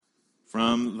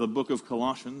From the book of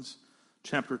Colossians,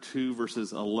 chapter 2,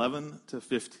 verses 11 to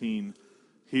 15,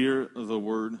 hear the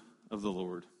word of the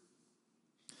Lord.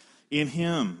 In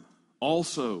him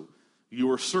also you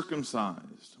were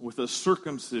circumcised with a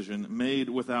circumcision made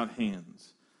without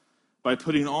hands, by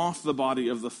putting off the body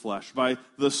of the flesh, by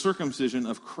the circumcision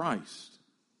of Christ,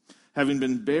 having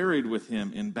been buried with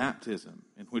him in baptism,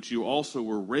 in which you also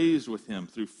were raised with him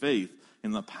through faith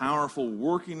in the powerful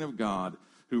working of God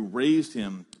who raised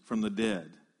him from the dead.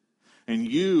 And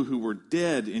you who were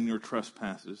dead in your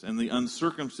trespasses and the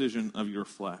uncircumcision of your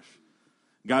flesh,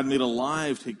 God made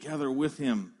alive together with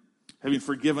him, having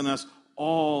forgiven us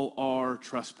all our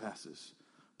trespasses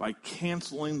by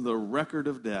canceling the record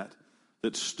of debt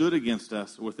that stood against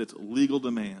us with its legal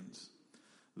demands.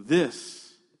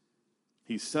 This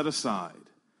he set aside,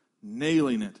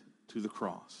 nailing it to the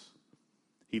cross.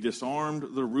 He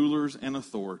disarmed the rulers and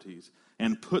authorities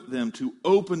and put them to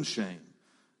open shame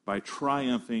by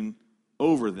triumphing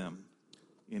over them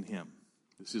in him.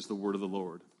 This is the word of the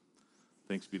Lord.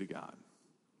 Thanks be to God.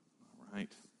 All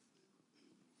right.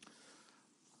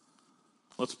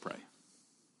 Let's pray.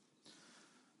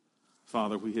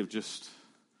 Father, we have just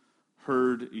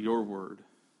heard your word.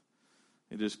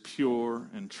 It is pure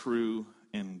and true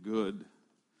and good.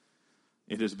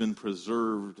 It has been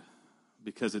preserved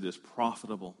because it is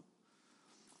profitable.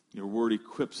 Your word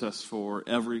equips us for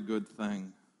every good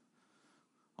thing.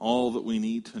 All that we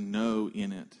need to know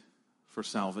in it for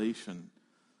salvation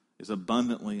is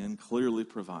abundantly and clearly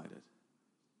provided.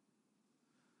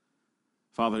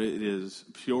 Father, it is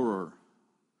purer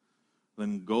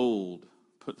than gold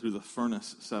put through the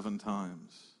furnace 7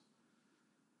 times.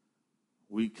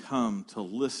 We come to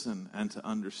listen and to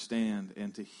understand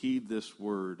and to heed this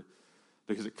word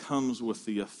because it comes with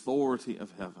the authority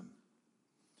of heaven.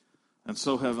 And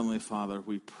so, Heavenly Father,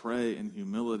 we pray in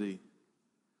humility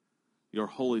your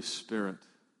Holy Spirit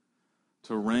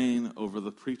to reign over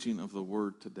the preaching of the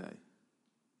word today.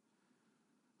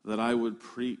 That I would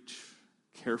preach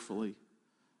carefully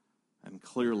and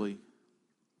clearly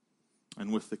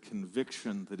and with the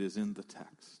conviction that is in the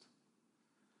text.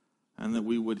 And that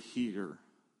we would hear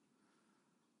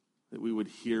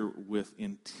with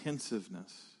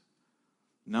intensiveness,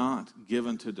 not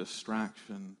given to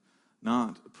distraction,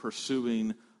 not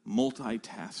pursuing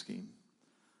multitasking,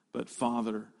 but,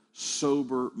 Father,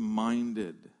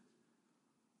 sober-minded,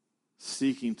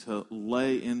 seeking to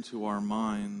lay into our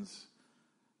minds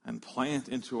and plant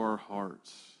into our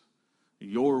hearts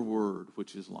your word,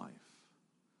 which is life.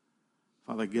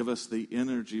 Father, give us the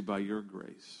energy by your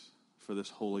grace for this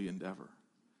holy endeavor.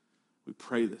 We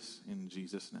pray this in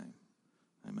Jesus' name.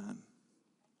 Amen.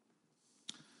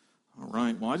 All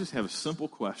right, well, I just have a simple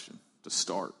question to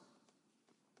start,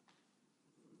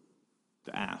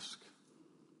 to ask.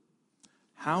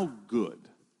 How good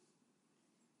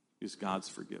is God's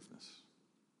forgiveness?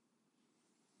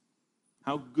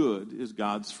 How good is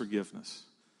God's forgiveness?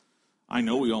 I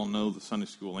know we all know the Sunday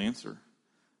school answer.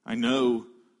 I know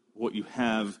what you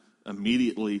have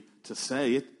immediately to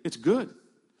say. It's good.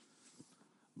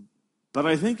 But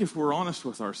I think if we're honest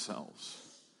with ourselves,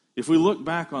 if we look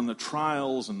back on the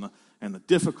trials and the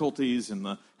difficulties and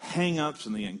the hang-ups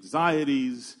and the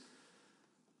anxieties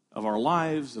of our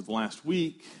lives of last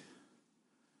week,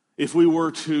 if we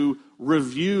were to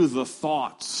review the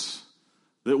thoughts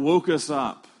that woke us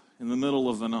up in the middle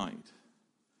of the night,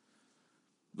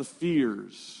 the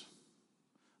fears,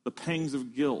 the pangs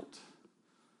of guilt,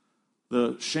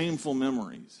 the shameful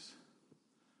memories,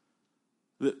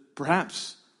 that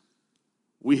perhaps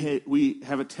we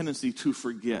have a tendency to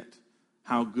forget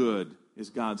how good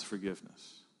is God's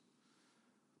forgiveness.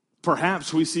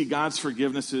 Perhaps we see God's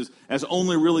forgiveness as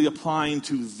only really applying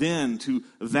to then, to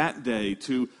that day,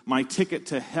 to my ticket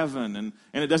to heaven, and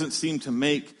it doesn't seem to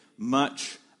make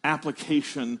much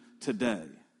application today.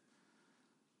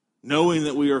 Knowing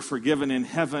that we are forgiven in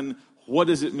heaven, what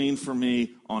does it mean for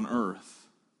me on earth?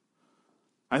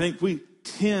 I think we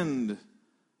tend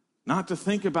not to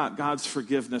think about God's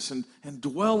forgiveness and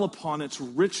dwell upon its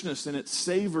richness and its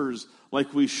savors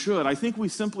like we should. I think we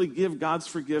simply give God's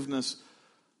forgiveness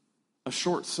a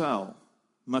short sell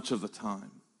much of the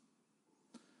time.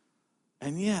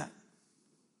 And yet,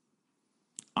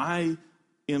 I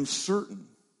am certain,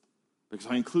 because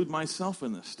I include myself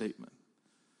in this statement,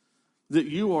 that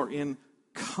you are in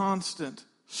constant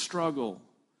struggle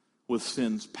with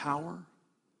sin's power,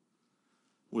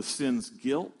 with sin's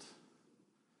guilt,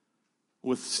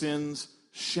 with sin's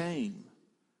shame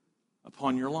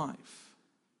upon your life.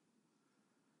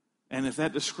 And if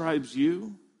that describes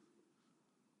you,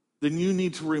 then you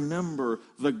need to remember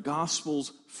the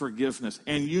gospel's forgiveness.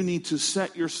 And you need to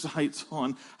set your sights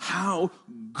on how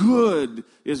good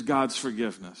is God's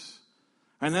forgiveness.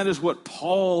 And that is what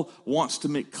Paul wants to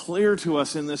make clear to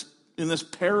us in this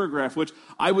paragraph, which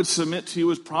I would submit to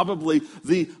you is probably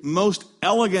the most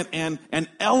elegant and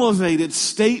elevated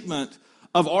statement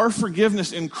of our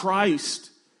forgiveness in Christ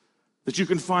that you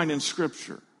can find in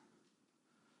Scripture.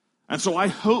 And so I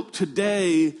hope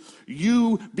today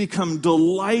you become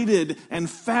delighted and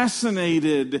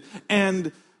fascinated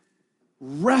and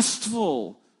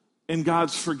restful in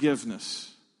God's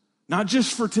forgiveness. Not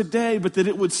just for today, but that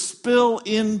it would spill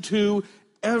into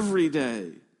every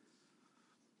day.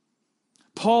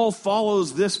 Paul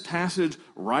follows this passage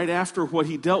right after what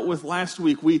he dealt with last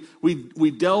week.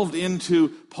 We delved into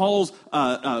Paul's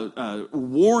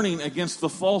warning against the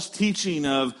false teaching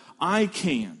of I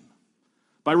can,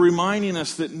 by reminding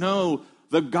us that no,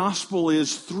 the gospel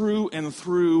is through and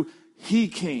through he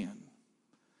can.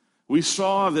 We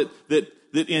saw that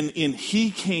in he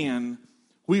can,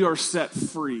 we are set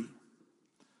free.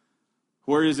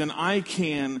 Whereas in I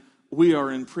can, we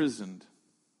are imprisoned.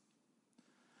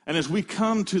 And as we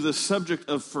come to the subject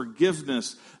of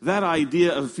forgiveness, that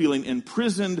idea of feeling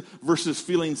imprisoned versus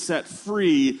feeling set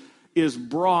free is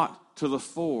brought to the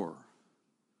fore.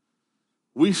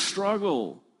 We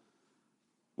struggle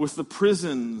with the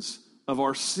prisons of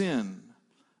our sin.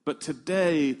 But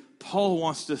today, Paul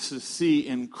wants us to see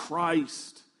in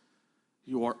Christ,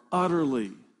 you are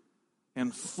utterly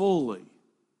and fully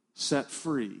set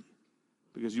free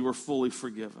because you are fully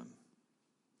forgiven.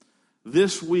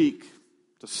 This week,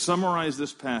 to summarize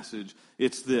this passage,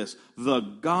 it's this: the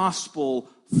gospel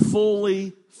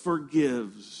fully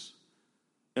forgives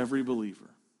every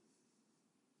believer.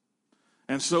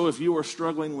 And so if you are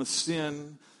struggling with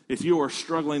sin, if you are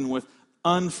struggling with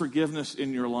unforgiveness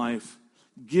in your life,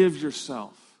 give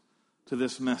yourself to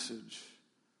this message.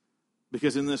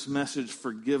 Because in this message,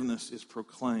 forgiveness is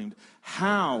proclaimed.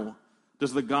 How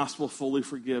does the gospel fully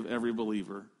forgive every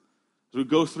believer? As we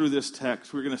go through this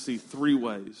text, we're going to see three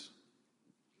ways.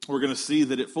 We're going to see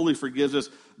that it fully forgives us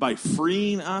by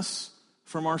freeing us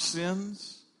from our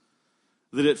sins,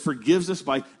 that it forgives us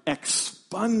by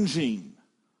expunging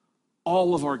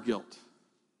all of our guilt,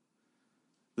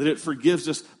 that it forgives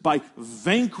us by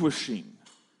vanquishing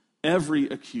every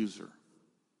accuser.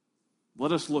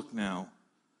 Let us look now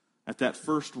at that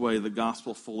first way the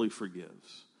gospel fully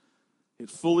forgives.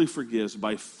 It fully forgives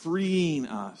by freeing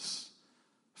us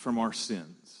from our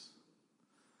sins.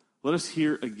 Let us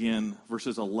hear again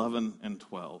verses 11 and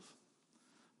 12.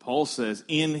 Paul says,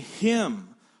 in him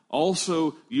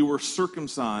also you were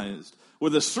circumcised,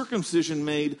 with a circumcision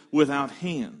made without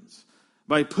hands,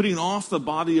 by putting off the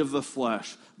body of the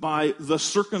flesh, by the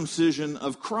circumcision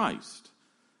of Christ,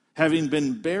 having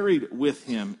been buried with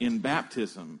him in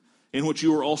baptism, in which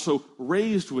you were also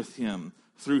raised with him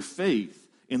through faith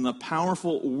in the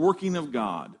powerful working of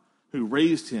God who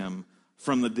raised him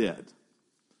from the dead.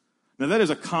 Now that is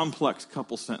a complex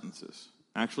couple sentences.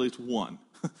 Actually, it's one.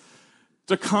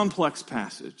 It's a complex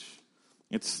passage.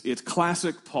 It's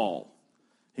classic Paul.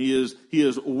 He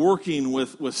is working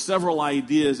with several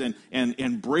ideas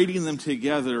and braiding them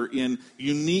together in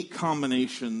unique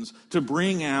combinations to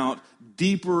bring out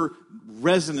deeper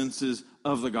resonances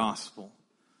of the gospel.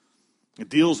 It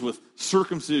deals with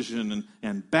circumcision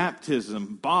and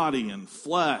baptism, body and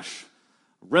flesh,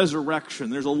 resurrection.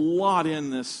 There's a lot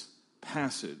in this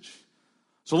passage.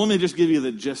 So let me just give you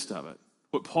the gist of it,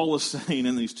 what Paul is saying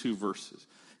in these two verses.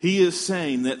 He is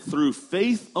saying that through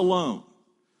faith alone,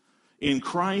 in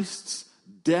Christ's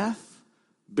death,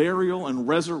 burial, and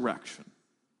resurrection,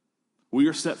 we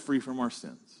are set free from our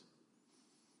sins.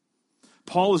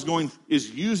 Paul is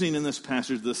using in this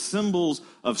passage the symbols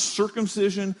of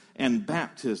circumcision and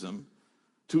baptism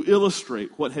to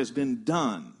illustrate what has been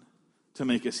done to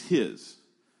make us his.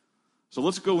 So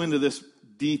let's go into this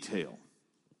detail.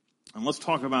 And let's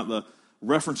talk about the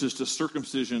references to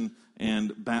circumcision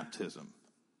and baptism.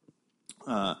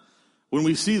 When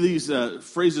we see these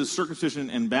phrases, circumcision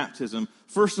and baptism,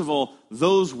 first of all,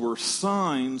 those were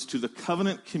signs to the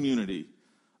covenant community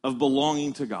of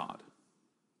belonging to God.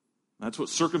 That's what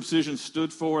circumcision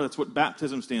stood for. That's what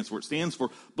baptism stands for. It stands for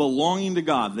belonging to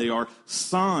God. They are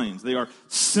signs. They are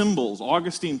symbols.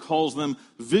 Augustine calls them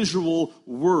visual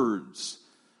words.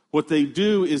 What they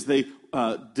do is they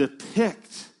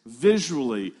depict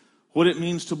visually what it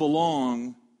means to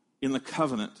belong in the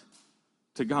covenant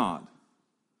to God.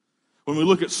 When we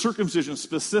look at circumcision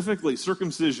specifically,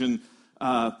 circumcision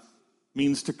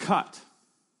means to cut.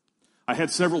 I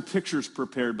had several pictures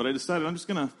prepared, but I decided I'm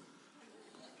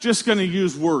just going to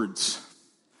use words.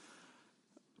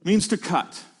 It means to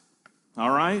cut. All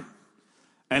right?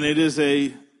 And it is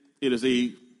a,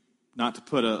 not to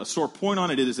put a sore point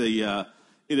on it, it is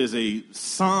a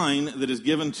sign that is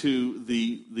given to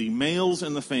the males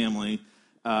in the family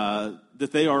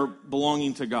that they are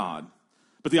belonging to God.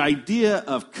 But the idea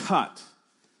of cut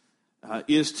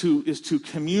is to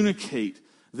communicate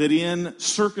that in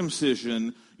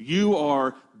circumcision you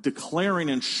are declaring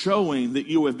and showing that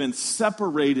you have been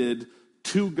separated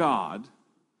to God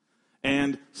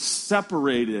and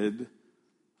separated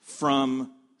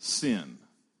from sin.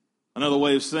 Another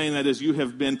way of saying that is you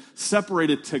have been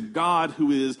separated to God,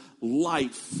 who is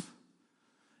life,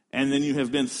 and then you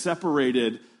have been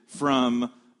separated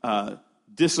from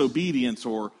disobedience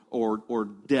or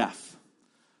death.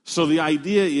 So the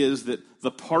idea is that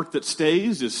the part that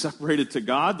stays is separated to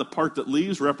God. The part that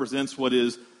leaves represents what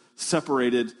is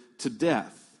separated to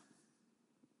death.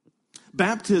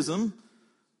 Baptism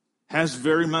has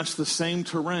very much the same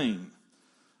terrain.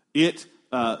 It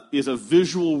is a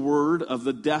visual word of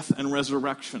the death and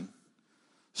resurrection.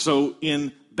 So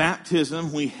in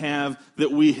baptism, we have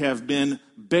that we have been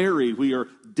buried. We are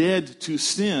dead to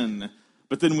sin,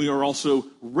 but then we are also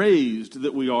raised,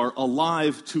 that we are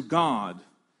alive to God.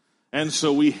 And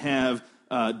so we have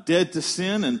dead to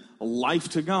sin and life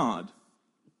to God.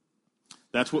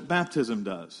 That's what baptism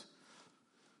does.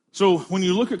 So when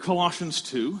you look at Colossians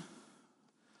 2,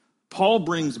 Paul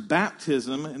brings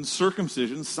baptism and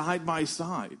circumcision side by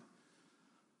side.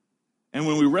 And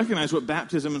when we recognize what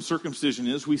baptism and circumcision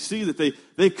is, we see that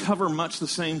they cover much the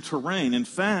same terrain. In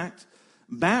fact,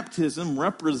 baptism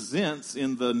represents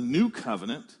in the new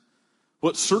covenant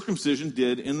what circumcision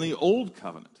did in the old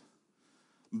covenant.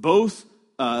 Both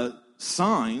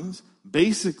signs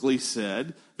basically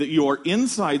said that you are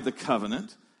inside the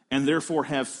covenant and therefore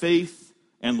have faith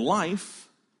and life,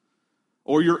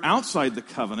 or you're outside the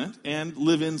covenant and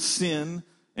live in sin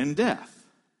and death.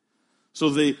 So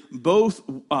they both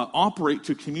operate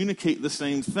to communicate the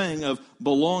same thing of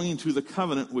belonging to the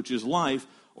covenant, which is life,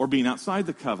 or being outside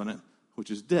the covenant,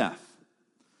 which is death.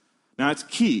 Now it's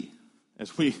key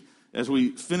as we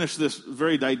finish this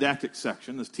very didactic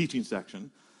section, this teaching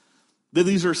section, that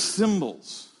these are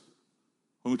symbols.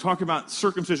 When we talk about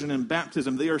circumcision and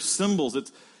baptism, they are symbols.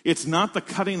 It's not the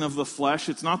cutting of the flesh.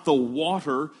 It's not the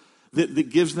water that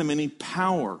gives them any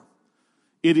power.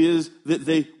 It is that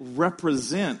they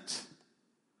represent,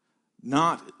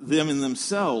 not them in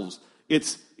themselves.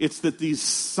 It's that these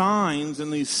signs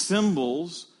and these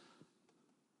symbols,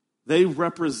 they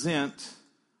represent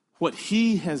what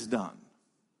he has done,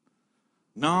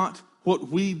 not what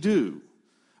we do.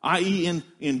 I.e.,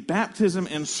 in baptism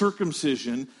and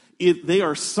circumcision, they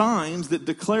are signs that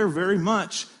declare very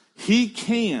much, he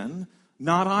can,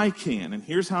 not I can. And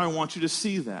here's how I want you to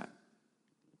see that.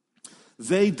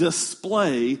 They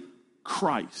display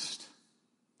Christ.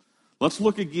 Let's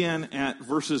look again at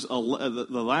the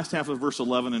last half of verse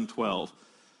 11 and 12.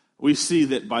 We see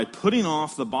that by putting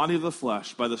off the body of the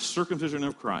flesh, by the circumcision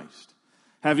of Christ,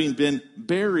 having been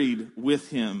buried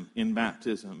with him in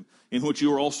baptism, in which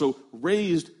you are also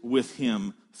raised with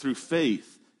him through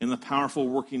faith in the powerful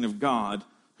working of God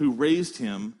who raised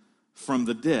him from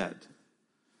the dead.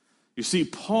 You see,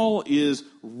 Paul is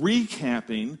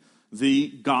recapping the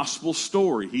gospel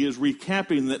story. He is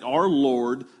recapping that our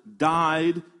Lord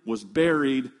died, was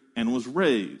buried, and was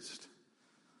raised.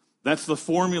 That's the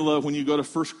formula when you go to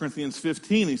 1 Corinthians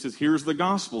 15. He says, here's the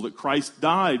gospel, that Christ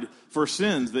died for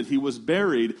sins, that he was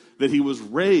buried, that he was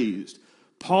raised.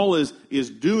 Paul is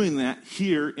doing that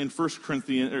here in 1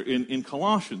 Corinthians, or in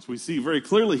Colossians. We see very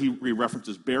clearly he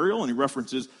references burial and he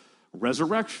references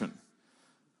resurrection.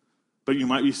 But you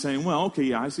might be saying, well, okay,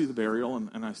 yeah, I see the burial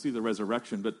and I see the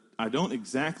resurrection, but I don't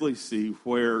exactly see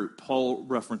where Paul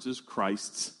references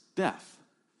Christ's death.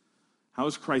 How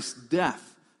is Christ's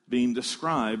death being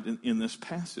described in this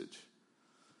passage?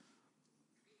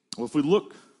 Well, if we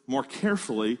look more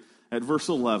carefully at verse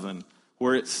 11,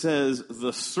 where it says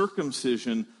the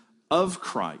circumcision of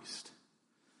Christ,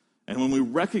 and when we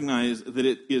recognize that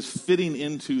it is fitting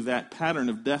into that pattern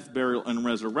of death, burial, and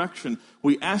resurrection,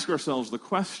 we ask ourselves the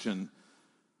question,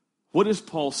 what is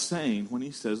Paul saying when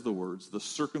he says the words, the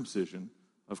circumcision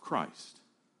of Christ?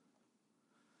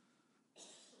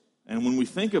 And when we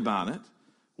think about it,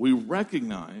 we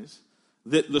recognize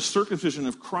that the circumcision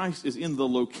of Christ is in the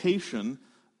location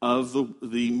of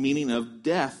the meaning of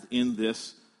death in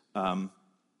this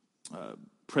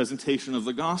presentation of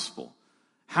the gospel.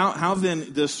 How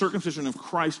then does circumcision of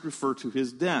Christ refer to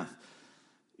his death?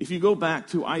 If you go back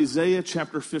to Isaiah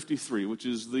chapter 53, which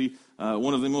is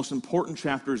one of the most important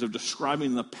chapters of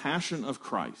describing the passion of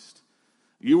Christ,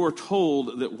 you are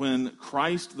told that when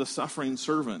Christ, the suffering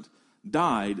servant,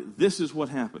 died, this is what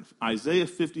happened. Isaiah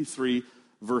 53,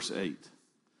 verse 8.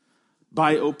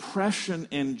 By oppression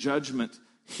and judgment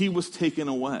he was taken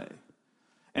away.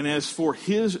 And as for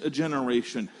his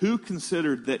generation, who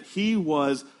considered that he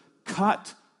was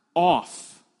cut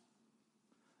off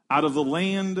out of the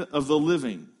land of the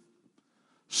living,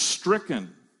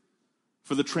 stricken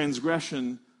for the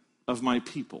transgression of my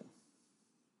people.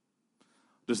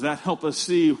 Does that help us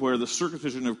see where the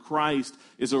circumcision of Christ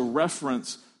is a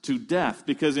reference to death?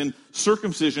 Because in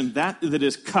circumcision, that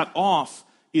is cut off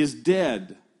is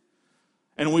dead.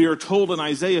 And we are told in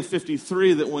Isaiah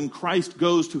 53 that when Christ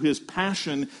goes to his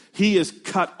passion, he is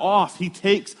cut off. He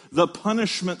takes the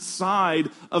punishment side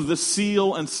of the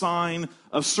seal and sign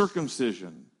of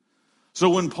circumcision. So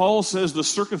when Paul says the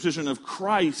circumcision of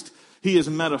Christ, he is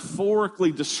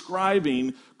metaphorically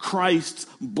describing Christ's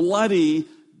bloody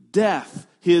death,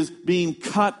 his being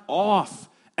cut off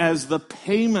as the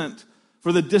payment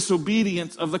for the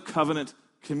disobedience of the covenant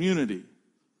community.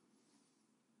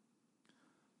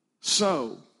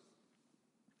 So,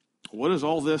 what is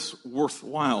all this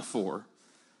worthwhile for?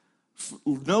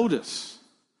 Notice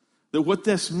that what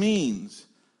this means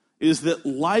is that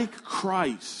like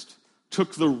Christ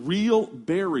took the real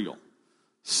burial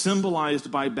symbolized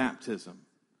by baptism,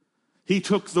 he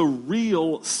took the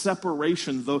real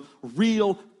separation, the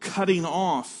real cutting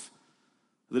off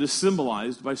that is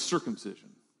symbolized by circumcision.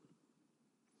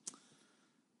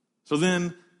 So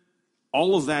then,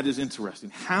 all of that is interesting.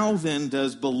 How then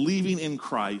does believing in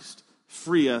Christ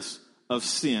free us of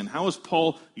sin? How is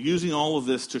Paul using all of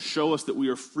this to show us that we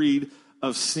are freed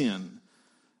of sin?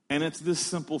 And it's this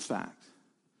simple fact.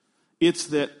 It's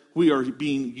that we are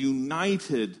being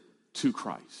united to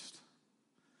Christ.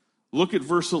 Look at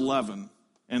verse 11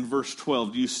 and verse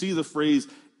 12. Do you see the phrase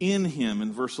in him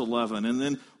in verse 11, and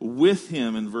then with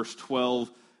him in verse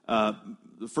 12,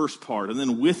 the first part, and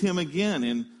then with him again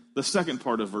in the second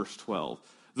part of verse 12.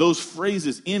 Those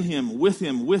phrases, in him, with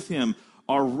him,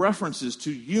 are references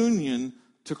to union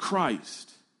to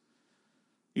Christ.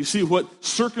 You see, what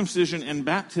circumcision and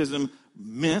baptism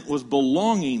meant was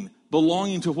belonging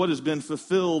to what has been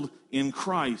fulfilled in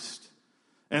Christ.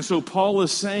 And so Paul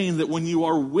is saying that when you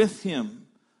are with him,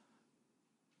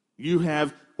 you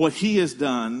have what he has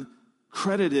done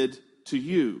credited to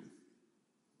you.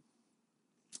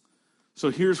 So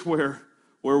here's where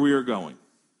we are going.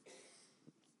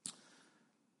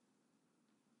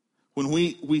 When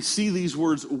we see these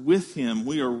words with him,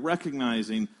 we are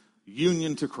recognizing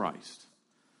union to Christ.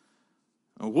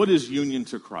 What is union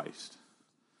to Christ?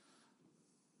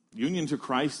 Union to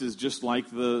Christ is just like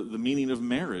the meaning of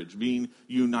marriage, being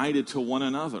united to one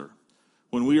another.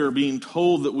 When we are being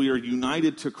told that we are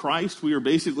united to Christ, we are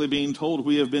basically being told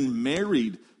we have been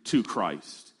married to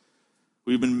Christ.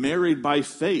 We've been married by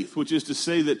faith, which is to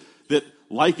say that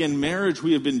like in marriage,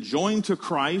 we have been joined to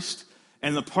Christ.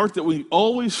 And the part that we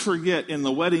always forget in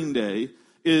the wedding day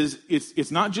is it's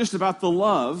not just about the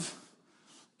love,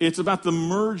 it's about the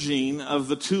merging of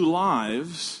the two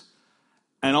lives,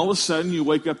 and all of a sudden you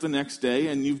wake up the next day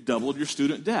and you've doubled your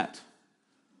student debt.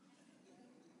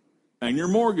 And your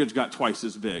mortgage got twice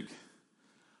as big.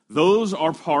 Those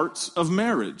are parts of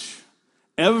marriage.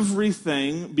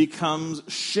 Everything becomes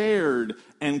shared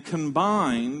and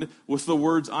combined with the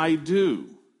words I do.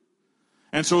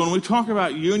 And so when we talk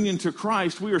about union to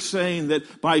Christ, we are saying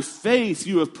that by faith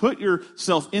you have put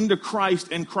yourself into Christ,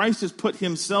 and Christ has put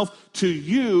himself to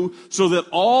you so that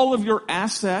all of your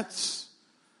assets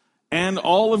and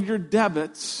all of your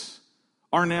debits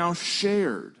are now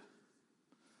shared.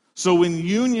 So in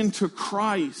union to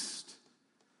Christ,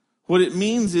 what it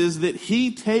means is that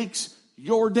he takes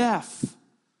your death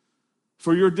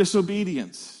for your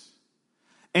disobedience,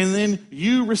 and then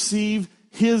you receive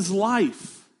his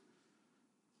life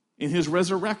in his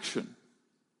resurrection.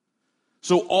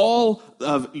 So all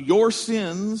of your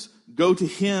sins go to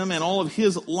him, and all of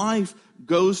his life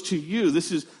goes to you.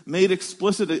 This is made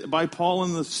explicit by Paul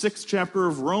in the 6th chapter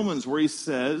of Romans, where he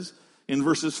says in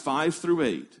verses 5 through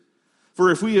 8,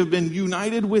 "For if we have been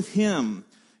united with him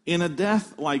in a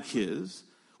death like his,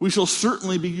 we shall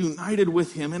certainly be united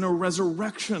with him in a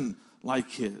resurrection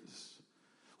like his.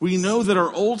 We know that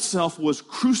our old self was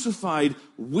crucified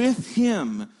with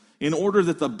him in order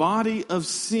that the body of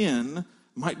sin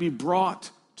might be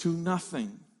brought to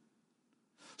nothing,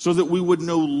 so that we would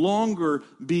no longer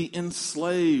be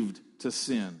enslaved to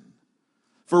sin.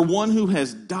 For one who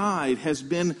has died has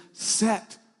been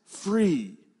set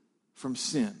free from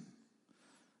sin.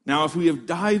 Now, if we have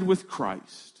died with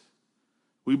Christ,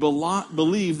 we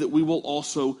believe that we will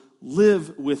also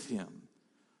live with him."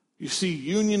 You see,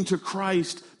 union to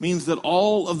Christ means that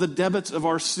all of the debits of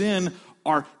our sin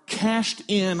are cashed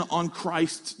in on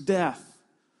Christ's death.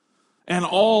 And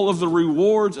all of the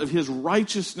rewards of his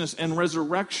righteousness and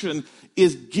resurrection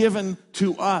is given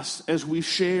to us as we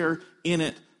share in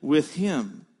it with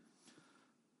him.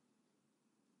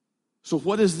 So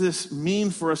what does this mean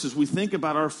for us as we think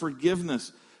about our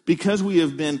forgiveness? Because we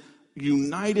have been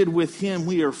united with him,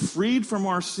 we are freed from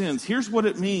our sins. Here's what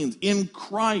it means. In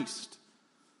Christ,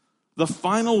 the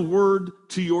final word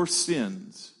to your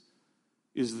sins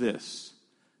is this: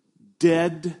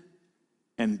 dead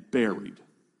and buried.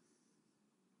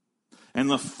 And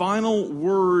the final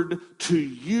word to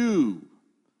you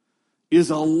is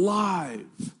alive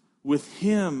with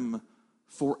him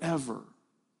forever.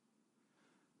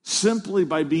 Simply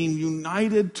by being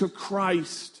united to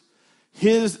Christ,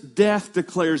 his death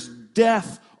declares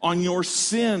death on your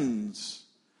sins,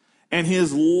 and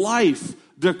his life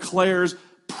declares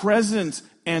presence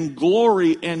and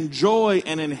glory and joy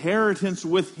and inheritance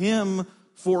with him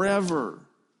forever.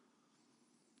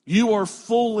 You are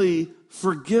fully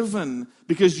forgiven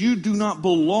because you do not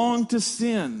belong to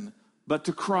sin, but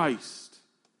to Christ.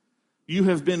 You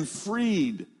have been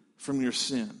freed from your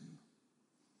sin.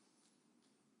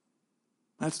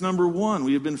 That's number one.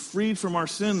 We have been freed from our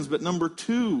sins. But number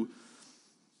two,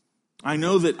 I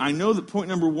know that point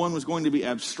number one was going to be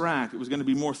abstract. It was going to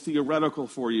be more theoretical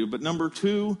for you. But number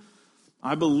two,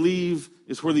 I believe,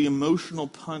 is where the emotional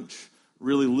punch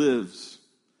really lives.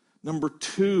 Number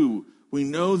two, we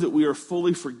know that we are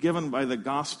fully forgiven by the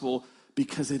gospel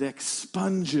because it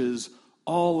expunges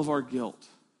all of our guilt.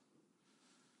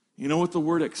 You know what the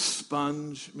word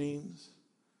expunge means?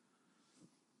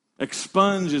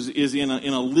 Expunge is in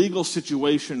a legal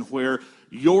situation where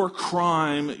your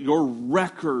crime, your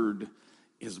record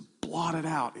is blotted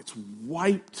out. It's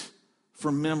wiped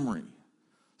from memory.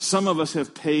 Some of us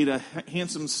have paid a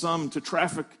handsome sum to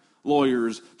traffic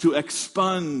lawyers to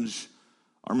expunge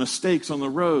our mistakes on the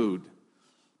road.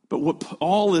 But what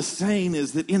Paul is saying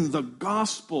is that in the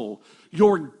gospel,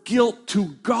 your guilt to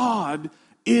God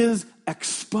is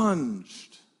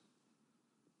expunged.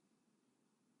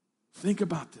 Think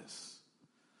about this.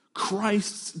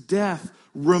 Christ's death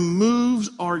removes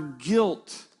our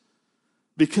guilt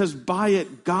because by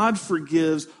it, God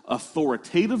forgives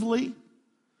authoritatively,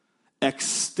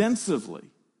 extensively,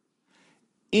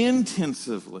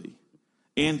 intensively,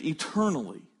 and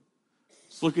eternally.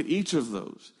 Let's look at each of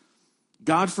those.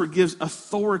 God forgives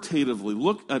authoritatively.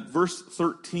 Look at verse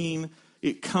 13.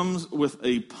 It comes with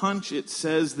a punch. It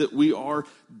says that we are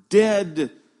dead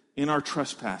in our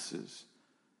trespasses.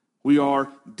 We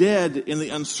are dead in the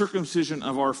uncircumcision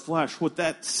of our flesh. What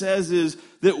that says is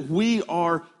that we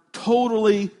are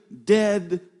totally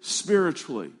dead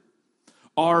spiritually.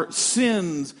 Our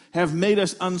sins have made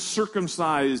us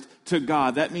uncircumcised to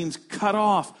God. That means cut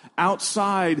off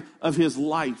outside of his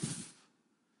life.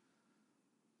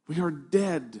 We are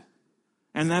dead.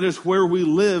 And that is where we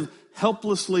live,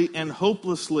 helplessly and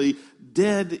hopelessly,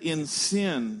 dead in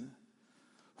sin.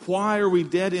 Why are we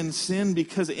dead in sin?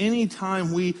 Because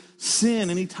anytime we sin,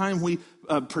 anytime we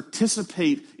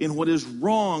participate in what is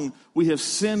wrong, we have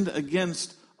sinned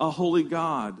against a holy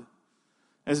God.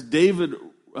 As David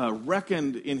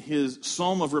reckoned in his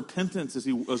psalm of repentance, as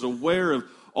he was aware of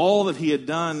all that he had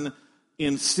done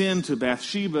in sin to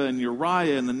Bathsheba and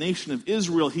Uriah and the nation of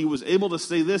Israel, he was able to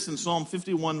say this in Psalm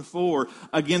 51:4,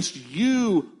 against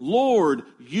you, Lord,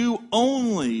 you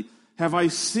only have I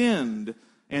sinned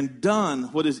and done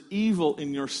what is evil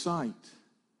in your sight.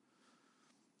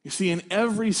 You see, in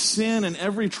every sin and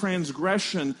every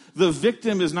transgression, the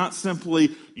victim is not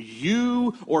simply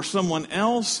you or someone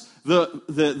else.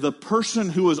 The person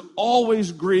who is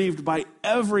always grieved by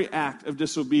every act of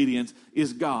disobedience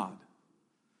is God.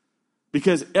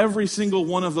 Because every single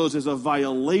one of those is a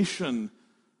violation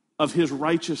of his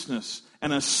righteousness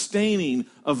and a staining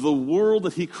of the world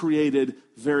that he created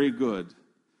very good.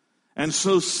 And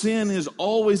so sin is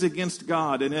always against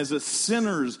God. And as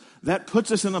sinners, that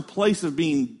puts us in a place of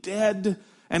being dead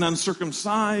and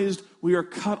uncircumcised. We are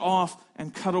cut off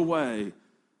and cut away.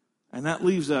 And that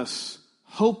leaves us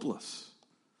hopeless.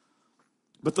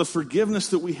 But the forgiveness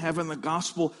that we have in the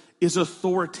gospel is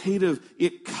authoritative.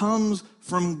 It comes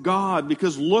from God,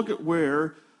 because look at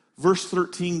where verse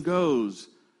 13 goes.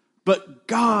 But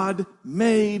God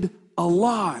made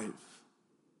alive.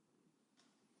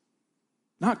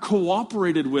 Not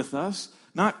cooperated with us,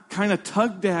 not kind of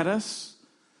tugged at us,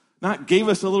 not gave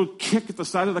us a little kick at the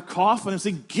side of the coffin and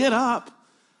said, get up.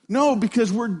 No,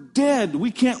 because we're dead.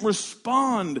 We can't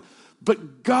respond.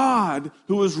 But God,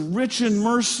 who is rich in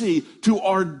mercy to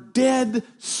our dead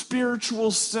spiritual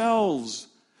selves,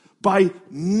 by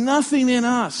nothing in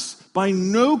us, by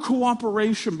no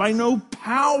cooperation, by no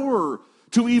power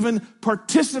to even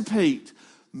participate,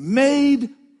 made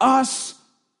us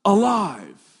alive.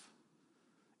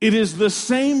 It is the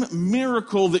same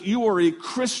miracle that you are a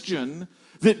Christian,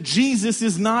 that Jesus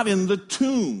is not in the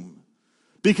tomb.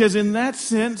 Because in that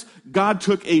sense, God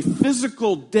took a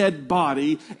physical dead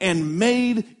body and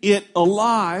made it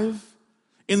alive.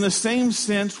 In the same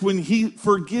sense, when he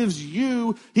forgives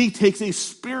you, he takes a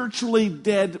spiritually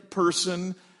dead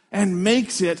person and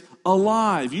makes it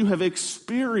alive. You have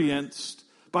experienced,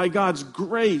 by God's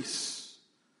grace,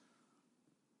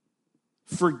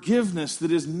 forgiveness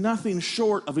that is nothing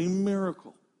short of a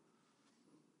miracle.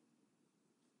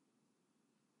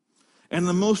 And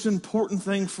the most important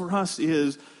thing for us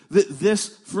is that this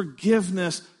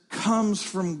forgiveness comes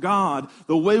from God.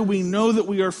 The way we know that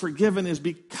we are forgiven is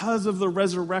because of the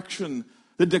resurrection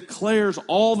that declares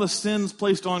all the sins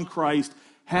placed on Christ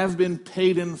have been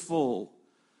paid in full.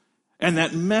 And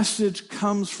that message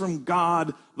comes from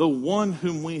God, the one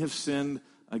whom we have sinned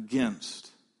against.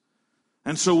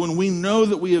 And so when we know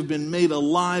that we have been made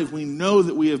alive, we know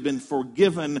that we have been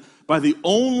forgiven by the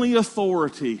only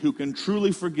authority who can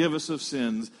truly forgive us of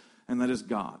sins, and that is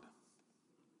God.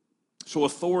 So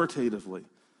authoritatively.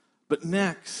 But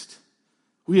next,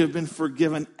 we have been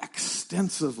forgiven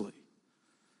extensively.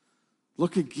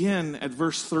 Look again at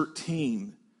verse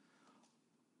 13.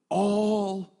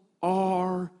 All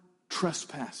our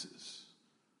trespasses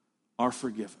are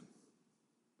forgiven.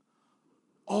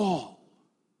 All.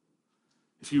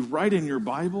 If you write in your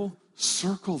Bible,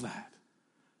 circle that.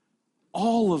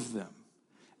 All of them.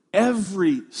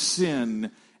 Every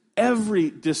sin,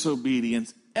 every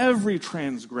disobedience, every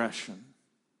transgression.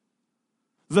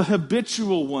 The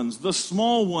habitual ones, the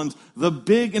small ones, the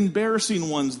big embarrassing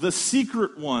ones, the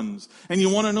secret ones. And you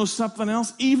want to know something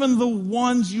else? Even the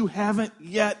ones you haven't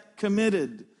yet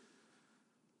committed.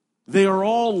 They are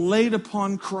all laid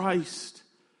upon Christ.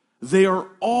 They are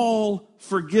all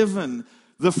forgiven.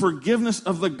 The forgiveness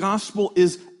of the gospel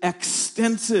is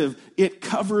extensive. It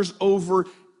covers over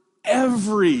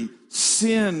every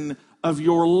sin of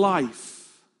your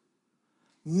life.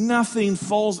 Nothing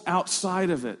falls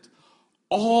outside of it.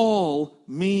 All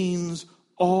means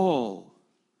all.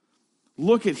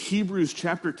 Look at Hebrews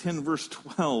chapter 10, verse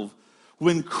 12.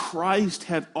 When Christ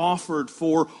had offered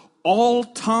for all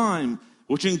time,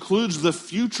 which includes the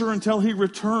future until he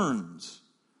returns,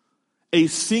 a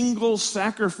single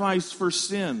sacrifice for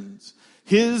sins.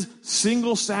 His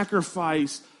single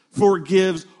sacrifice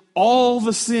forgives all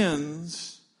the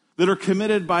sins that are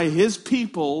committed by his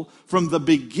people from the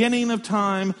beginning of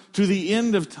time to the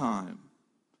end of time.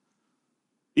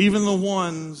 Even the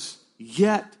ones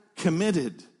yet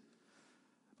committed.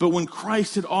 But when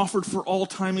Christ had offered for all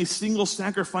time a single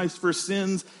sacrifice for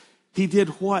sins, he did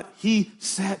what? He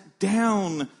sat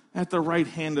down at the right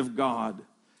hand of God.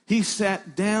 He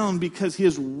sat down because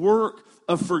his work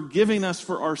of forgiving us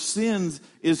for our sins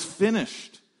is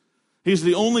finished. He's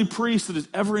the only priest that has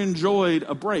ever enjoyed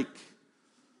a break.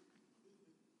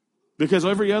 Because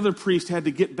every other priest had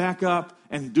to get back up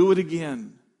and do it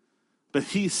again. But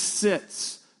he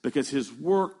sits because his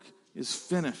work is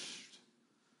finished.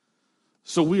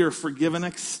 So we are forgiven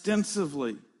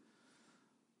extensively.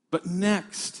 But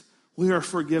next, we are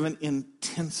forgiven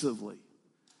intensively.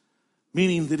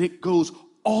 Meaning that it goes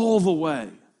all the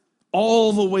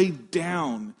way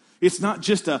down. It's not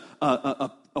just a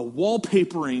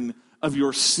wallpapering of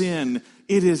your sin.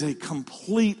 It is a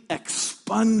complete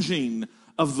expunging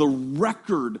of the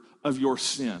record of your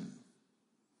sin.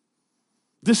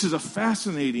 This is a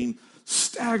fascinating,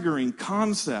 staggering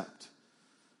concept.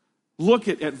 Look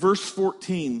at verse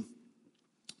 14.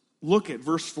 Look at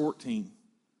verse 14.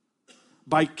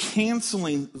 By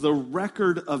canceling the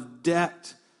record of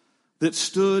debt that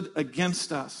stood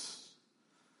against us.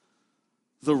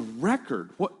 The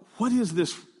record. What is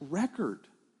this record?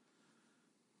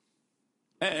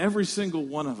 Every single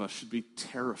one of us should be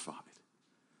terrified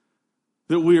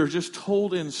that we are just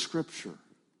told in Scripture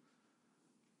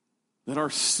that our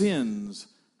sins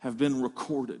have been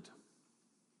recorded.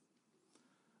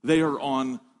 They are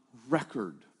on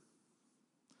record.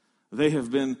 They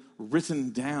have been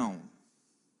written down.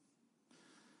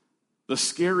 The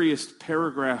scariest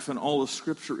paragraph in all of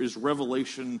Scripture is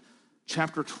Revelation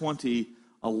chapter 20,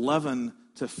 11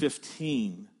 to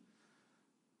 15,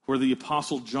 where the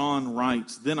Apostle John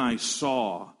writes, "Then I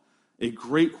saw a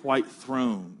great white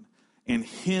throne and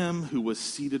him who was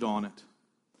seated on it.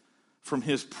 From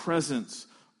his presence,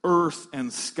 earth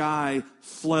and sky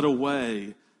fled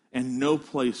away, and no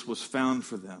place was found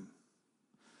for them.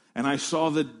 And I saw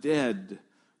the dead,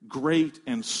 great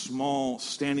and small,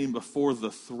 standing before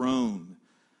the throne,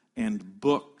 and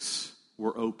books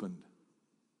were opened.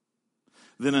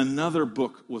 Then another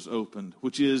book was opened,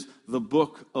 which is the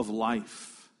book of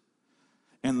life.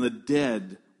 And the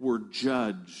dead were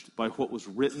judged by what was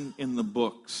written in the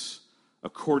books,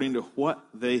 according to what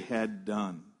they had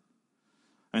done.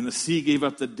 And the sea gave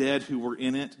up the dead who were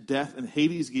in it. Death and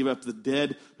Hades gave up the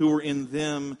dead who were in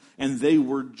them, and they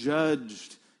were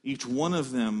judged, each one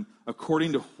of them,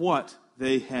 according to what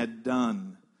they had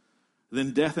done.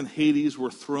 Then death and Hades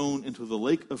were thrown into the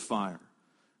lake of fire.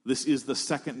 This is the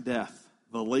second death,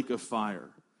 the lake of fire.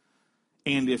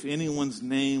 And if anyone's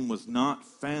name was not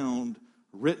found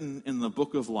written in the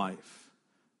book of life,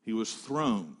 he was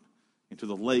thrown into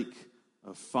the lake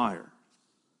of fire.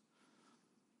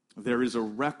 There is a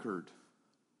record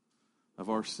of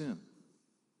our sin.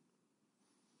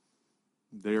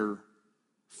 They're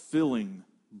filling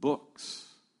books.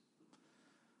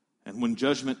 And when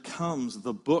judgment comes,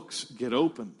 the books get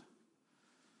opened.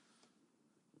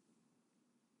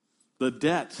 The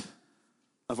debt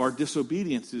of our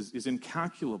disobedience is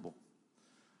incalculable.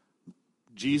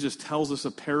 Jesus tells us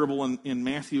a parable in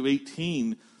Matthew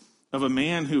 18 of a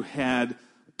man who had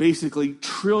basically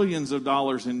trillions of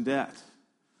dollars in debt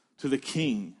to the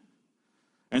king.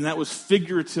 And that was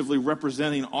figuratively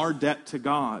representing our debt to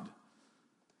God.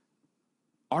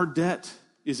 Our debt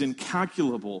is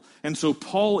incalculable. And so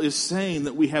Paul is saying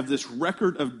that we have this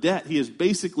record of debt. He is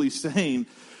basically saying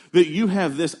that you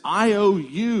have this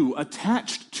IOU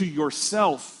attached to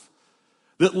yourself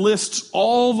that lists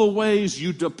all the ways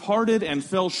you departed and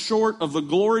fell short of the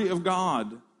glory of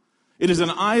God. It is an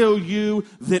IOU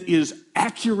that is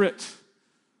accurate.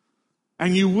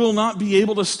 And you will not be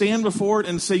able to stand before it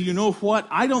and say, you know what,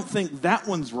 I don't think that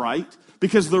one's right,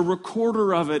 because the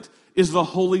recorder of it is the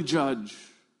holy judge.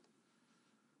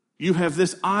 You have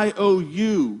this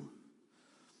IOU.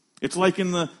 It's like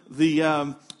in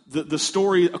the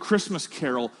story, A Christmas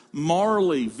Carol.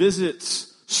 Marley visits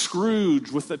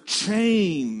Scrooge with a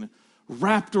chain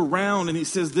wrapped around, and he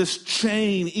says, this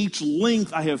chain, each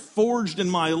length I have forged in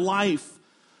my life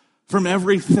from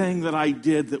everything that I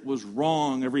did that was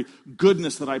wrong, every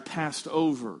goodness that I passed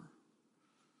over.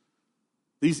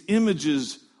 These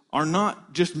images are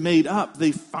not just made up.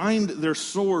 They find their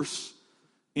source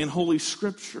in Holy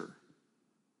Scripture.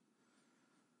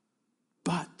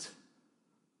 But,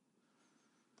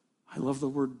 I love the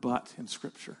word but in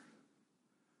Scripture.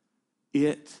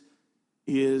 It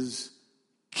is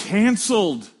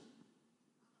canceled.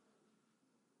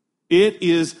 It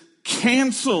is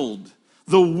canceled.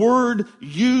 The word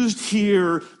used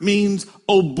here means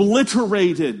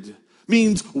obliterated,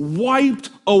 means wiped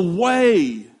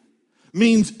away,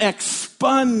 means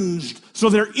expunged. So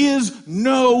there is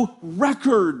no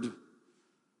record.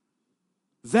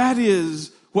 That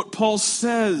is what Paul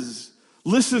says.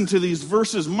 Listen to these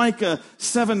verses. Micah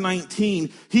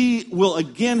 7:19. He will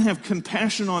again have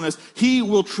compassion on us. He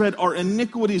will tread our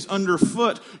iniquities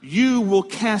underfoot. You will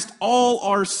cast all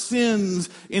our sins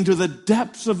into the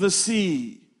depths of the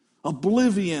sea.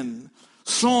 Oblivion.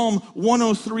 Psalm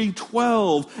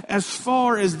 103:12. As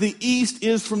far as the east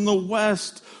is from the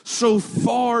west, so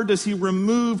far does he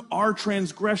remove our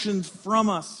transgressions from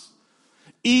us.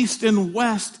 East and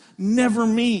west never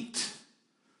meet.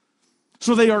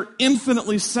 So they are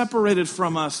infinitely separated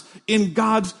from us in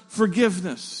God's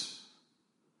forgiveness.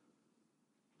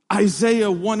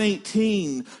 Isaiah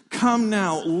 1:18, come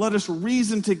now, let us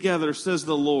reason together, says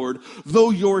the Lord. Though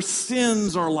your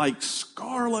sins are like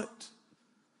scarlet,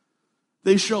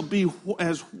 they shall be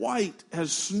as white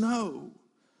as snow.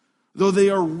 Though they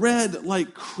are red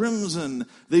like crimson,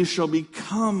 they shall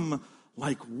become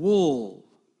like wool.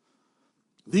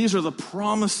 These are the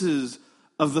promises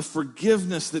of the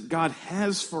forgiveness that God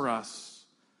has for us.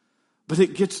 But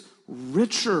it gets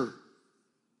richer.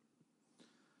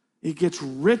 It gets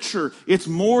richer. It's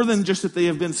more than just that they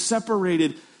have been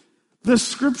separated. The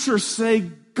scriptures say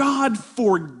God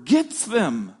forgets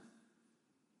them.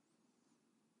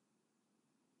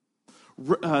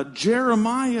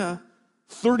 Jeremiah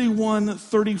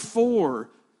 31:34,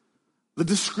 the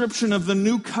description of the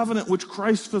new covenant which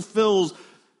Christ fulfills,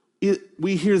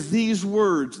 we hear these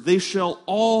words, they shall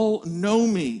all know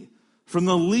me, from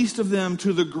the least of them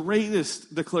to the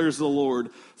greatest, declares the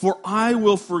Lord. For I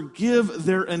will forgive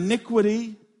their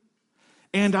iniquity,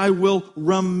 and I will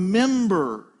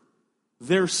remember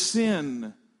their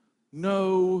sin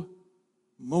no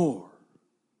more.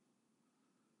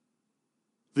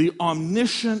 The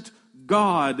omniscient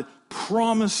God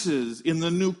promises in the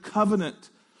new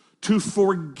covenant to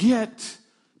forget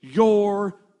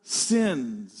your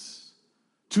sins,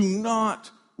 to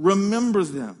not remember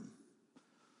them.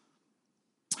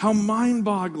 How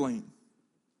mind-boggling.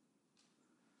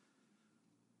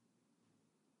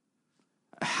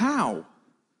 How?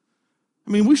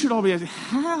 I mean, we should all be asking,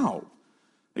 how?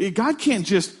 God can't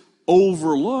just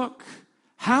overlook.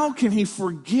 How can he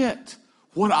forget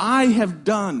what I have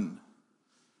done?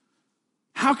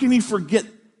 How can he forget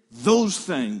those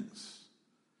things?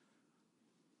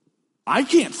 I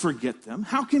can't forget them.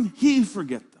 How can he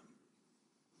forget them?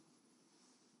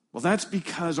 Well, that's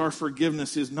because our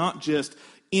forgiveness is not just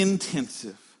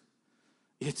intensive,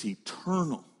 it's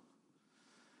eternal.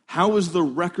 How is the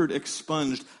record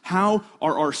expunged? How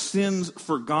are our sins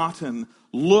forgotten?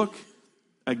 Look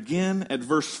again at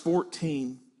verse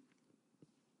 14.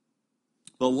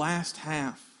 The last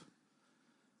half.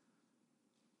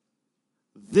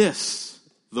 This,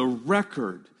 the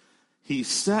record, he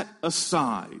set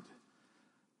aside,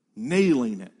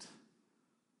 nailing it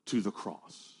to the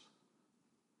cross.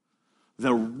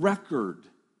 The record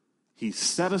he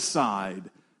set aside,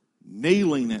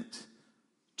 nailing it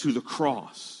to the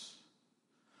cross.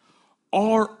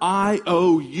 Our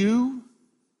IOU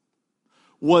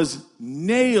was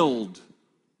nailed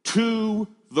to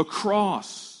the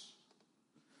cross.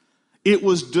 It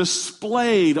was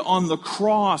displayed on the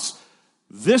cross.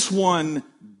 This one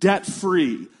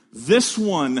debt-free. This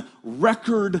one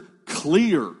record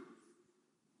clear.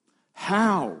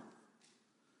 How?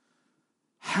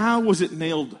 How was it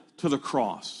nailed to the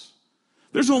cross?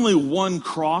 There's only one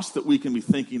cross that we can be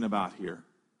thinking about here.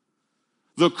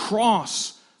 The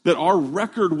cross that our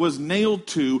record was nailed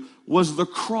to was the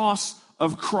cross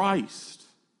of Christ.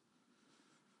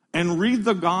 And read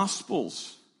the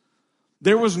Gospels.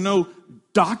 There was no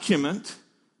document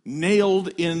nailed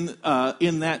in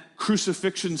that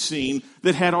crucifixion scene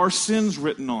that had our sins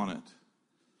written on it.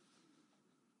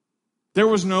 There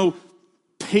was no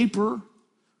paper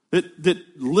that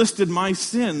listed my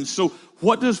sins. So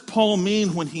what does Paul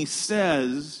mean when he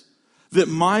says that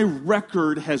my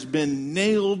record has been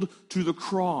nailed to the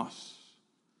cross?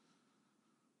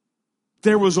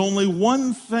 There was only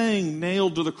one thing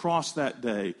nailed to the cross that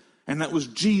day, and that was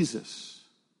Jesus.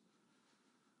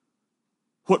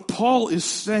 What Paul is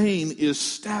saying is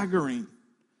staggering.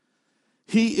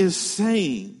 He is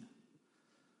saying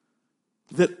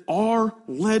that our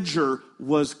ledger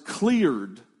was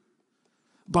cleared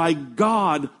by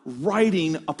God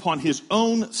writing upon his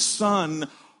own Son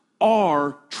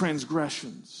our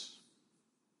transgressions.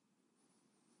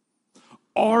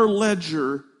 Our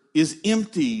ledger is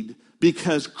emptied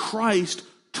because Christ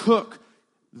took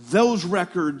those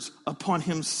records upon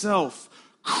himself.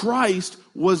 Christ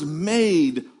was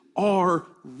made our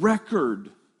record.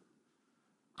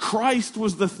 Christ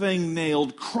was the thing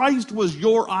nailed. Christ was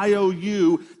your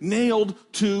IOU nailed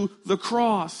to the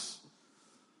cross.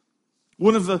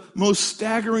 One of the most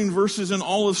staggering verses in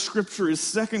all of Scripture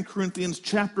is 2 Corinthians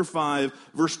chapter 5,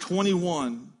 verse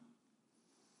 21,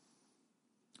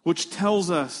 which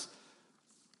tells us,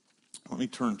 let me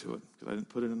turn to it, because I didn't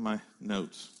put it in my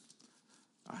notes.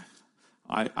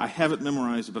 I have it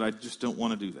memorized, but I just don't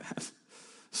want to do that.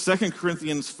 2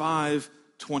 Corinthians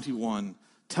 5:21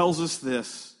 tells us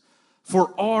this: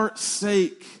 for our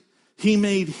sake he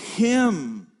made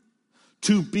him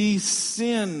to be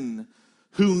sin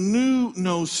who knew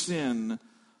no sin,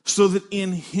 so that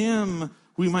in him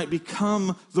we might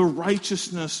become the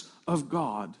righteousness of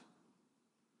God.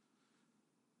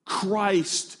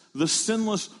 Christ, the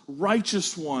sinless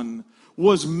righteous one,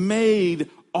 was made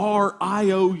our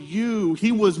IOU.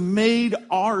 He was made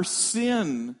our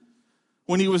sin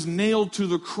when he was nailed to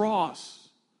the cross.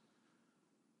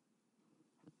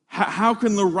 How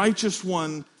can the righteous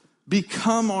one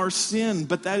become our sin?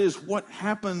 But that is what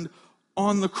happened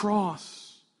on the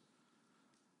cross.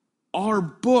 Our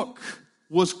book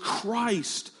was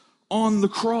Christ on the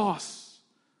cross.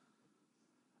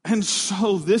 And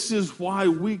so this is why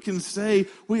we can say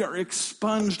we are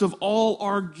expunged of all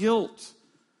our guilt.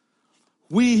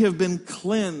 We have been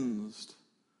cleansed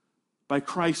by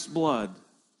Christ's blood.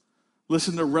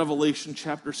 Listen to Revelation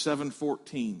chapter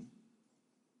 7:14.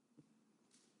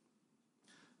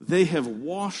 They have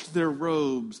washed their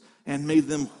robes and made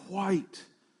them white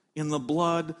in the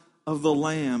blood of the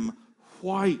Lamb.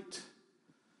 White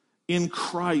in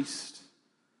Christ.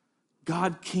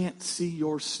 God can't see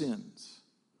your sins.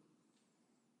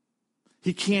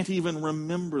 He can't even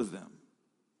remember them.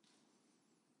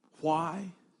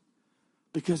 Why?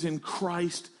 Because in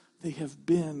Christ they have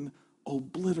been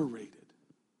obliterated.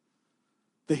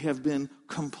 They have been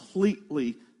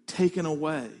completely taken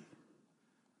away.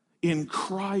 In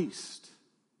Christ,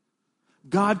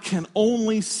 God can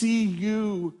only see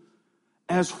you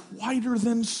as whiter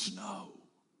than snow,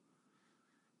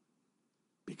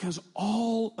 because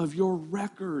all of your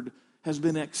record has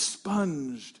been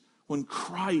expunged when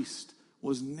Christ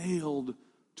was nailed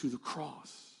to the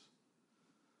cross.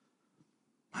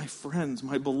 My friends,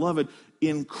 my beloved,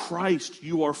 in Christ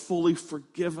you are fully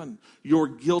forgiven. Your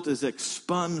guilt is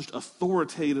expunged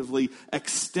authoritatively,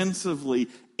 extensively,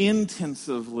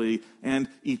 intensively, and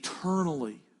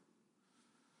eternally.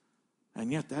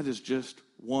 And yet that is just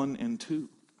 1 and 2.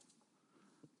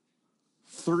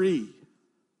 3.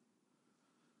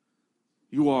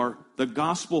 The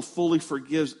gospel fully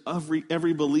forgives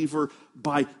every believer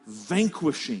by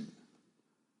vanquishing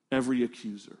every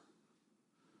accuser.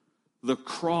 The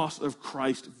cross of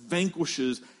Christ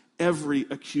vanquishes every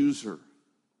accuser.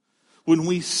 When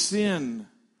we sin,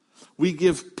 we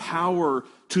give power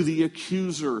to the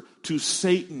accuser, to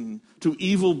Satan, to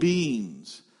evil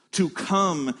beings, to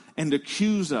come and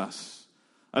accuse us.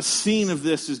 A scene of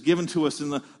this is given to us in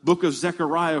the book of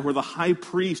Zechariah, where the high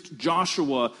priest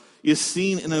Joshua is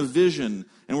seen in a vision.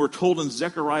 And we're told in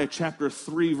Zechariah chapter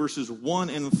 3, verses 1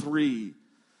 and 3,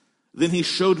 "Then he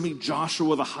showed me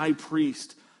Joshua the high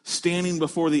priest, standing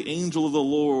before the angel of the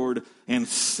Lord, and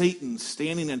Satan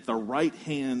standing at the right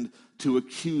hand to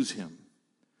accuse him."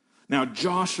 Now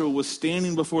Joshua was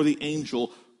standing before the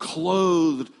angel,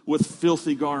 clothed with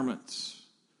filthy garments.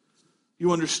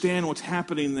 You understand what's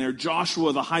happening there.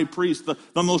 Joshua, the high priest, the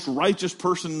most righteous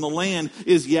person in the land,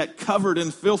 is yet covered in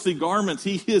filthy garments.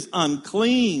 He is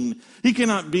unclean. He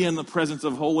cannot be in the presence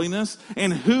of holiness.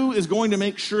 And who is going to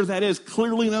make sure that is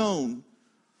clearly known?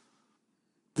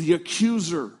 The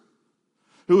accuser,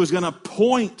 who is going to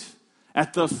point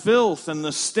at the filth and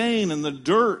the stain and the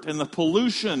dirt and the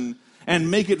pollution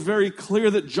and make it very clear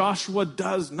that Joshua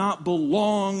does not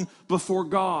belong before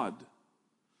God.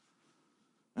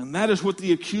 And that is what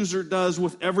the accuser does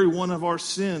with every one of our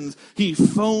sins. He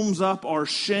foams up our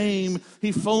shame.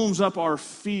 He foams up our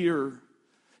fear.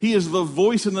 He is the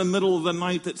voice in the middle of the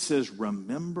night that says,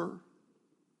 "Remember."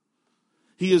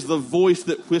 He is the voice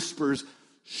that whispers,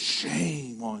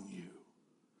 "Shame on you."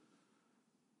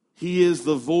 He is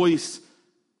the voice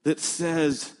that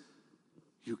says,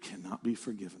 "You cannot be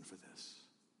forgiven for this."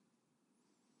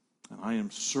 And I am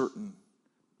certain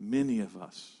many of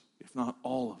us, if not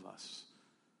all of us,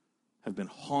 have been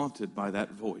haunted by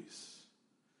that voice.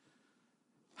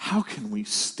 How can we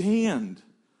stand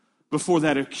before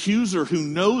that accuser who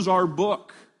knows our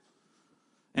book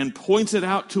and points it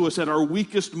out to us at our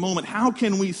weakest moment? How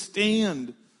can we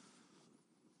stand?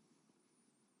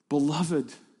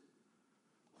 Beloved,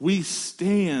 we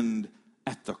stand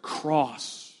at the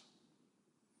cross.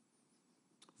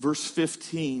 Verse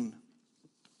 15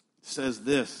 says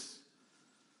this: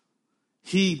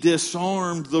 "He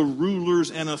disarmed the rulers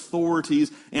and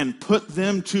authorities and put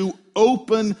them to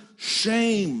open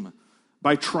shame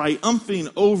by triumphing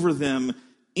over them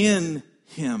in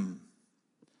him."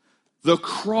 The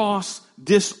cross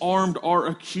disarmed our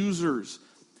accusers.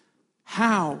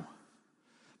 How?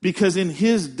 Because in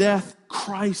his death,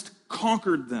 Christ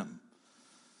conquered them.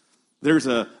 There's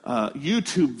a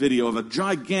YouTube video of a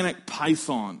gigantic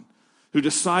python who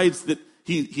decides that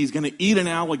he's going to eat an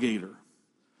alligator.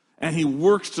 And he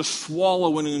works to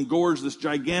swallow and engorge this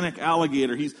gigantic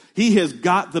alligator. He has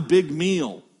got the big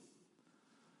meal.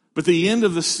 But the end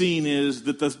of the scene is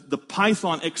that the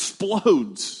python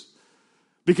explodes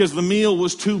because the meal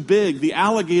was too big. The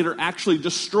alligator actually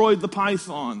destroyed the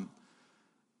python.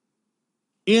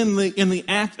 In the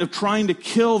act of trying to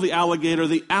kill the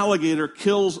alligator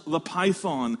kills the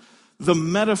python. The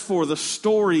metaphor, the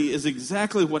story is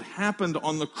exactly what happened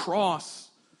on the cross.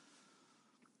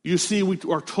 You see, we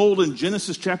are told in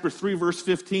Genesis chapter 3, verse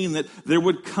 15, that there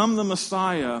would come the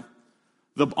Messiah,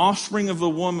 the offspring of the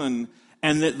woman,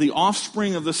 and that the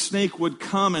offspring of the snake would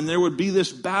come, and there would be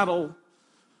this battle.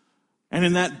 And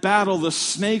in that battle, the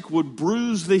snake would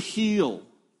bruise the heel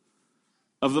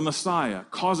of the Messiah,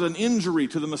 cause an injury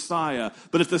to the Messiah.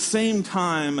 But at the same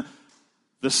time,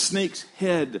 the snake's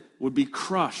head would be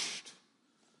crushed.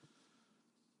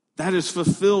 That is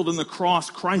fulfilled in the cross.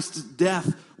 Christ's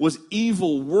death was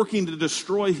evil working to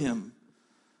destroy him.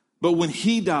 But when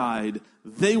he died,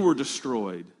 they were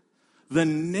destroyed. The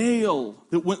nail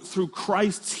that went through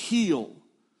Christ's heel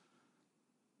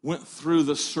went through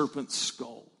the serpent's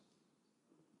skull.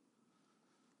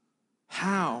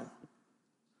 How?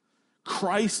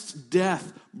 Christ's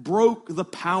death broke the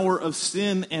power of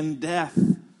sin and death.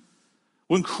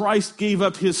 When Christ gave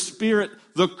up his spirit,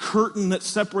 the curtain that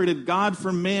separated God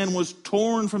from man was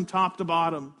torn from top to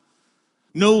bottom.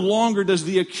 No longer does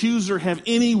the accuser have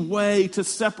any way to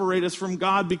separate us from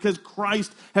God, because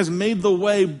Christ has made the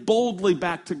way boldly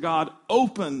back to God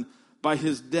open by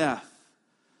his death.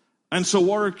 And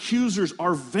so our accusers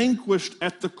are vanquished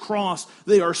at the cross.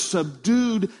 They are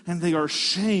subdued and they are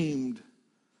shamed.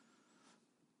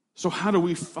 So how do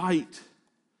we fight?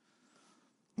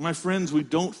 My friends, we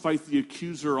don't fight the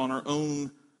accuser on our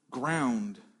own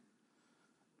ground.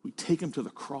 We take him to the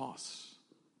cross.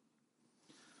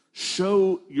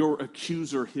 Show your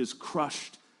accuser his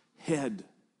crushed head.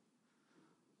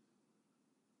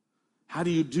 How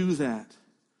do you do that?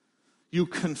 You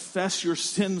confess your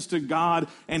sins to God,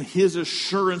 and his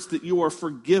assurance that you are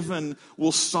forgiven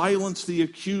will silence the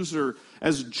accuser.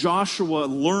 As Joshua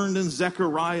learned in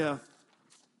Zechariah,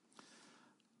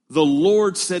 the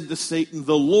Lord said to Satan,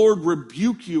 "The Lord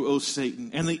rebuke you, O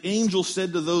Satan." And the angel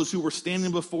said to those who were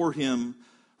standing before him,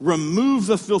 "Remove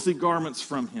the filthy garments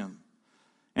from him."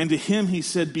 And to him he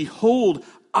said, "Behold,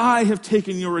 I have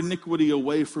taken your iniquity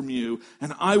away from you,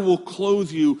 and I will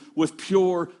clothe you with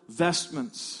pure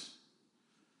vestments."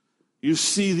 You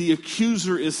see, the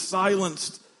accuser is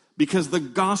silenced because the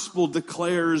gospel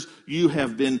declares you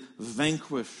have been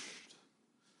vanquished.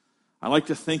 I like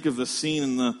to think of the scene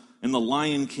in the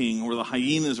Lion King where the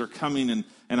hyenas are coming and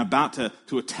about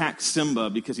to attack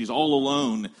Simba because he's all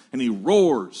alone, and he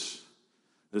roars,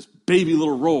 this baby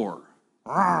little roar.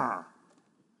 Rawr.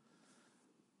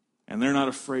 And they're not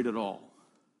afraid at all.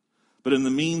 But in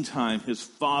the meantime, his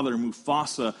father,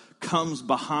 Mufasa, comes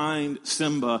behind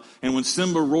Simba. And when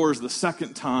Simba roars the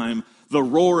second time, the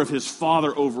roar of his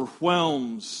father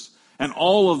overwhelms. And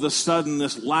all of a sudden,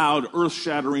 this loud,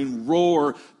 earth-shattering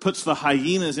roar puts the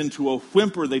hyenas into a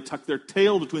whimper. They tuck their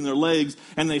tail between their legs,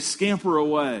 and they scamper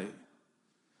away.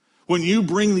 When you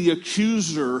bring the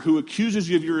accuser who accuses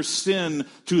you of your sin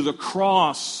to the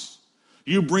cross,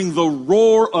 you bring the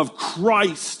roar of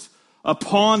Christ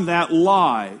upon that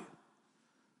lie,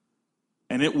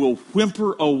 and it will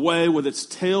whimper away with its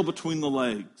tail between the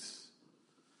legs.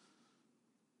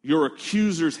 Your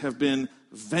accusers have been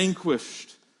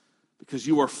vanquished because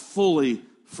you are fully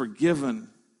forgiven.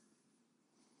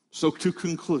 So to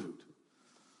conclude,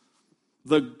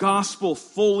 the gospel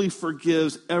fully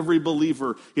forgives every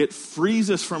believer. It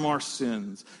frees us from our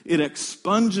sins. It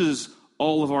expunges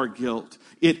all of our guilt.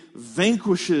 It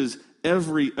vanquishes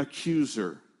every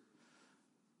accuser.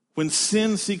 When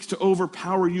sin seeks to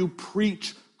overpower you,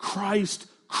 preach Christ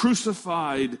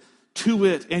crucified to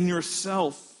it and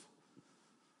yourself.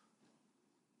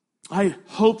 I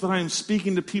hope that I am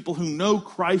speaking to people who know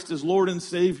Christ as Lord and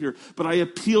Savior, but I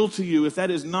appeal to you, if that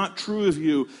is not true of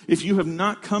you, if you have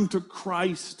not come to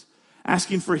Christ,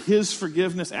 asking for his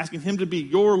forgiveness, asking him to be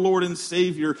your Lord and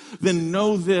Savior, then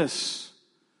know this: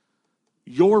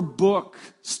 your book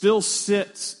still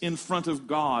sits in front of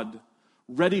God,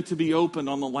 ready to be opened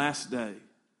on the last day.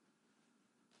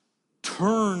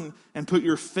 Turn and put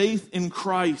your faith in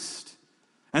Christ,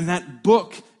 and that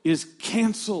book is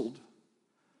canceled,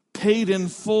 paid in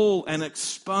full, and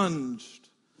expunged.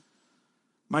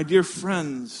 My dear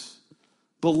friends,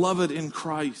 beloved in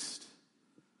Christ,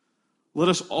 let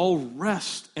us all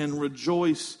rest and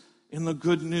rejoice in the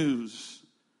good news.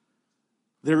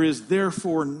 There is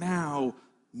therefore now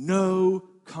no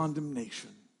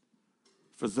condemnation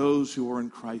for those who are in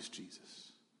Christ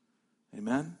Jesus.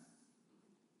 Amen?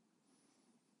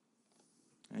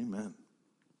 Amen.